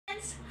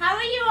How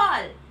are you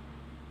all?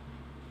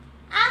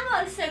 I'm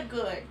also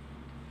good.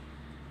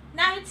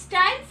 Now it's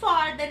time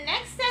for the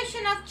next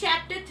session of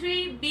Chapter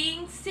 3,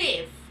 Being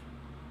Safe.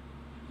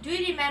 Do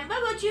you remember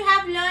what you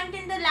have learned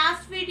in the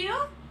last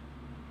video?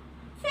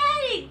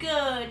 Very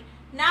good.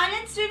 Now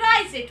let's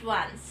revise it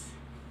once.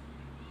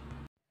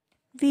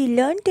 We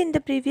learned in the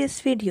previous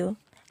video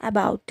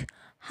about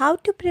how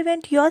to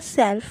prevent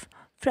yourself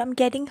from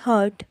getting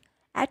hurt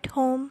at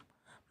home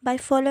by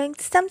following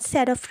some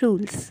set of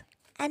rules,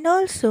 and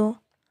also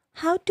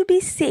how to be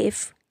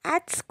safe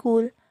at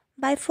school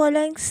by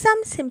following some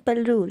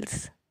simple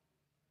rules.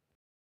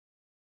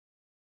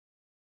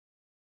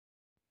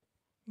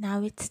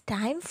 Now it's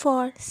time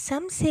for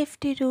some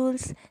safety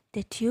rules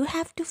that you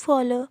have to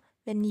follow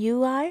when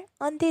you are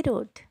on the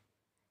road.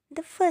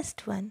 The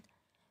first one,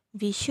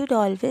 we should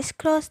always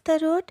cross the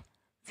road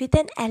with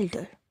an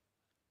elder.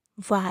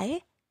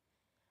 Why?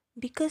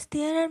 Because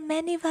there are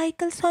many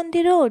vehicles on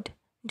the road.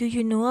 Do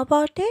you know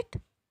about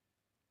it?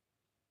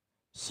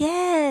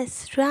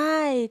 Yes,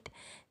 right.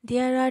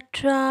 There are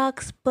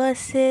trucks,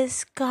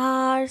 buses,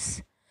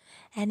 cars,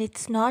 and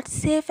it's not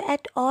safe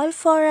at all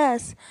for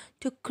us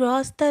to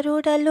cross the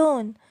road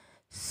alone.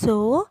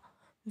 So,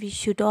 we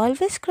should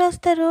always cross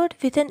the road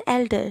with an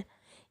elder,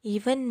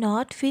 even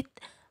not with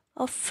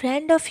a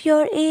friend of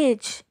your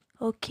age.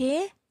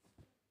 Okay?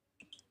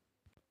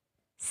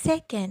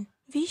 Second,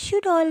 we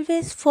should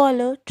always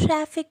follow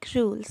traffic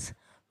rules.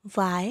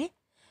 Why?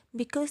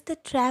 Because the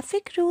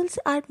traffic rules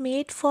are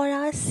made for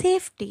our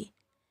safety,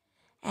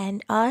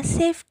 and our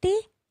safety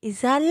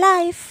is our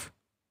life.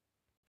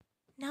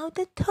 Now,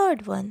 the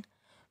third one,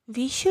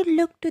 we should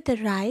look to the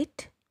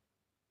right,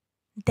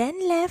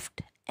 then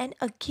left, and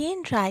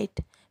again right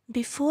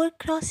before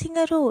crossing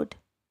a road.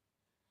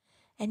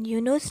 And you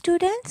know,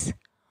 students,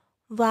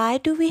 why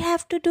do we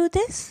have to do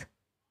this?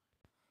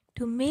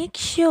 To make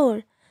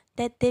sure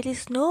that there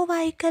is no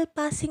vehicle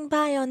passing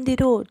by on the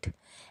road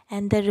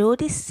and the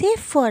road is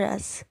safe for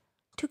us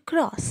to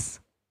cross.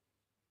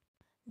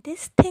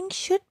 This thing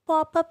should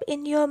pop up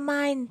in your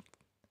mind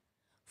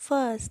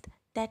first,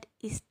 that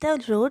is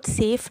the road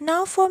safe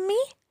now for me?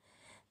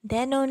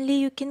 Then only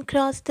you can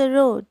cross the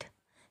road.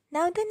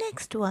 Now the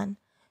next one,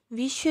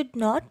 we should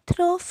not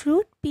throw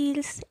fruit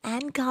peels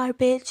and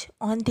garbage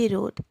on the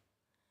road.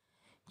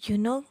 You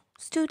know,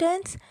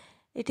 students,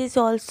 it is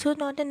also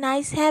not a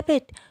nice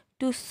habit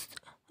to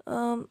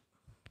um,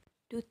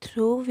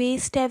 throw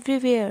waste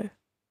everywhere.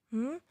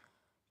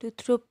 To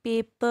throw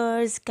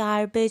papers,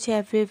 garbage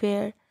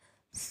everywhere.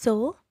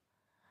 So,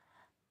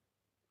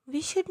 we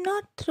should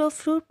not throw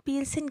fruit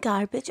peels and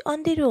garbage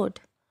on the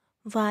road.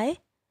 Why?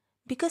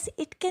 Because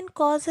it can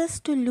cause us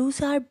to lose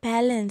our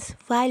balance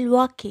while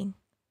walking,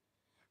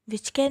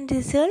 which can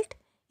result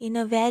in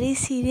a very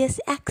serious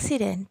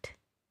accident.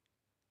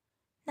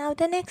 Now,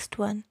 the next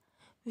one,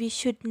 we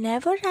should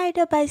never ride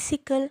a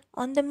bicycle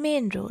on the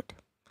main road.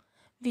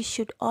 We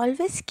should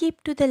always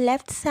keep to the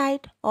left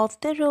side of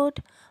the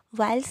road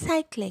while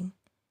cycling.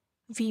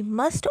 We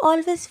must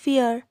always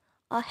wear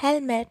a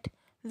helmet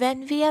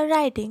when we are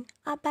riding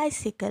a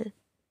bicycle.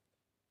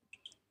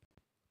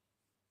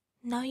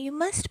 Now you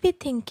must be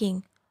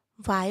thinking,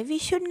 why we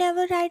should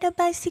never ride a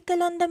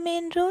bicycle on the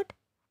main road?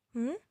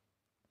 Hmm?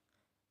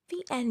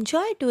 We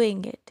enjoy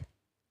doing it.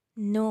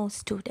 No,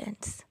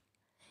 students.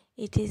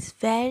 It is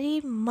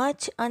very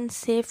much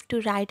unsafe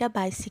to ride a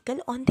bicycle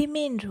on the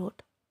main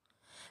road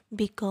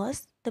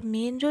because the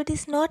main road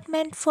is not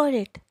meant for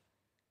it.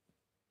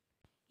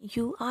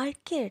 You are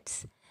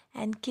kids,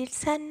 and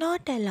kids are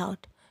not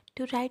allowed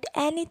to ride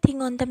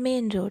anything on the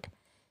main road.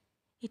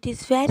 It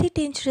is very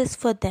dangerous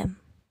for them.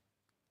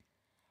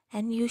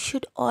 And you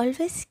should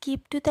always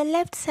keep to the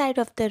left side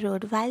of the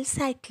road while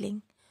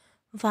cycling.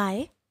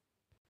 Why?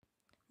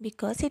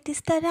 Because it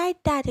is the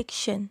right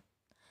direction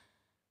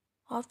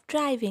of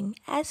driving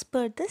as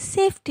per the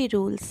safety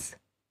rules.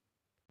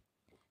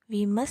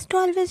 We must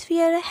always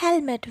wear a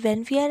helmet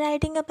when we are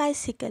riding a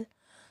bicycle.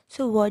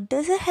 So, what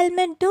does a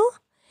helmet do?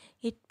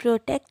 It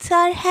protects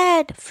our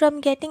head from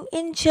getting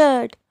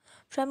injured,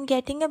 from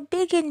getting a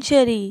big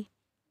injury.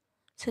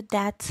 So,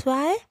 that's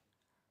why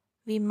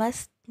we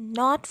must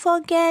not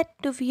forget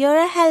to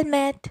wear a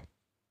helmet.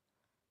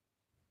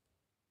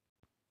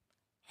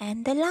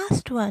 And the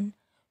last one,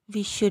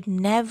 we should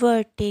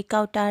never take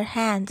out our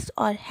hands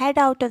or head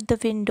out of the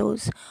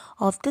windows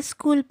of the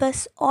school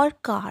bus or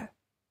car.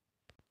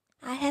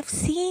 I have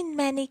seen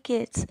many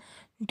kids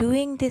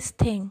doing this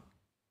thing,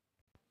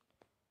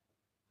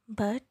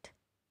 but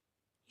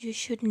you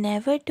should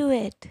never do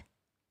it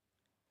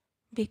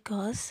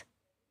because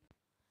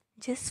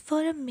just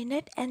for a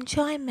minute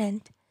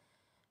enjoyment,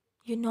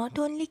 you not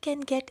only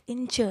can get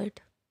injured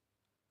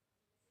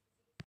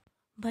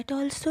but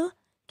also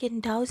can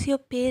douse your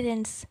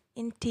parents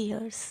in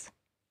tears.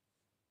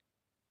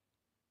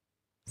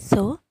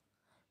 So,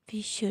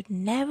 we should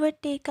never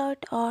take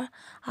out our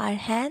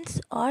hands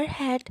or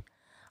head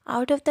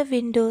out of the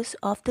windows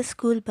of the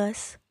school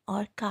bus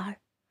or car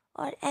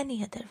or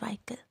any other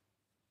vehicle.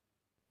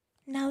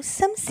 Now,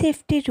 some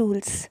safety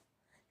rules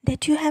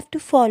that you have to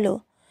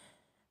follow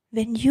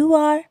when you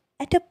are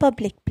at a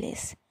public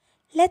place.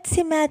 Let's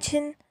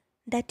imagine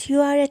that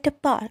you are at a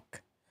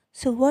park.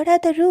 So, what are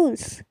the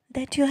rules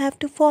that you have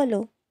to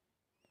follow?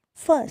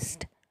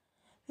 First,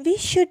 we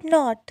should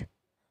not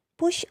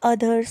push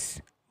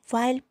others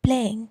while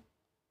playing.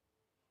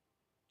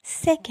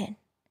 Second,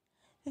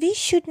 we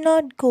should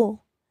not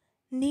go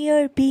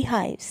near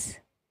beehives.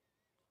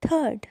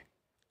 Third,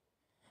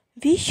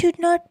 we should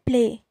not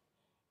play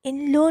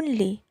in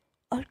lonely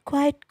or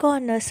quiet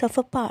corners of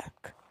a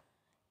park.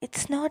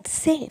 It's not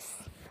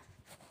safe.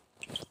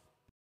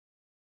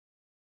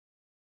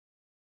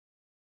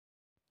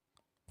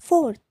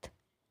 Fourth,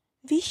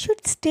 we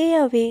should stay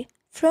away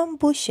from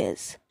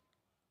bushes.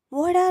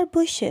 What are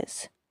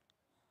bushes?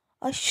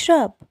 A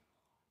shrub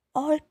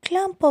or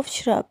clump of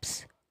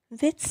shrubs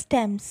with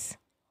stems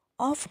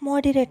of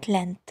moderate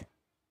length.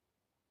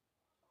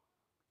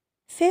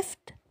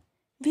 Fifth,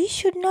 we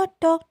should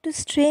not talk to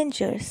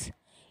strangers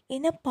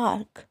in a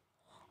park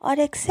or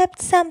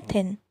accept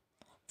something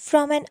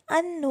from an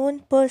unknown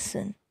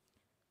person.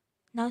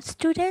 Now,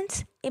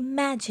 students,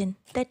 imagine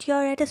that you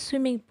are at a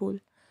swimming pool.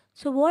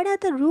 So, what are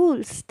the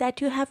rules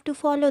that you have to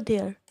follow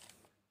there?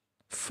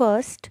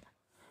 First,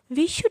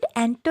 we should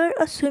enter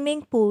a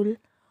swimming pool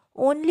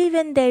only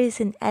when there is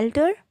an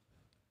elder,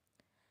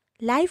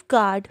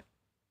 lifeguard,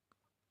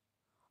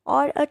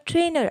 or a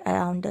trainer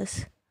around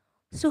us.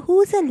 So,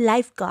 who's a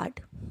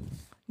lifeguard?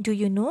 Do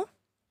you know?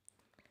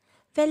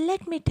 Well,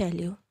 let me tell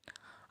you.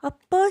 A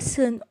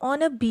person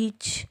on a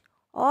beach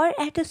or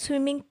at a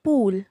swimming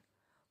pool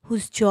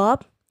whose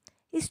job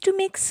is to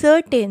make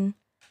certain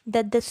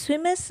that the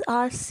swimmers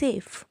are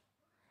safe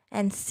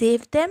and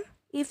save them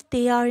if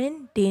they are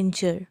in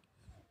danger.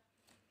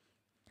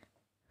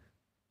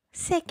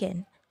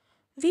 Second,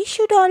 we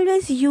should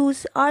always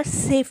use our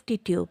safety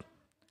tube,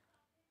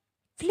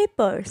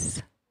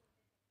 flippers,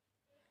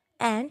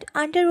 and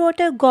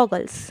underwater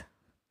goggles.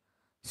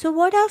 So,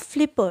 what are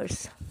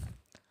flippers?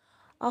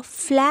 A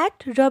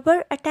flat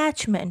rubber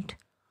attachment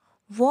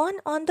worn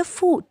on the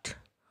foot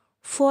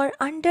for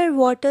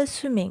underwater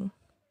swimming,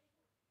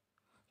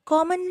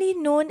 commonly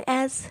known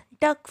as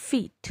duck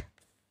feet.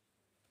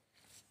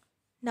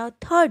 Now,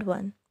 third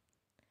one,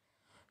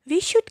 we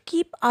should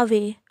keep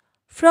away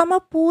from a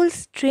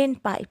pool's drain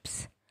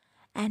pipes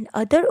and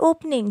other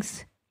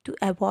openings to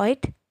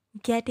avoid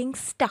getting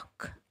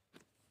stuck.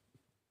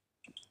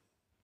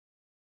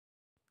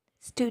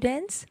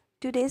 Students,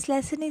 today's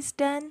lesson is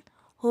done.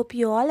 Hope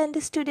you all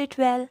understood it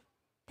well.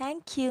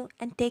 Thank you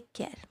and take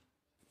care.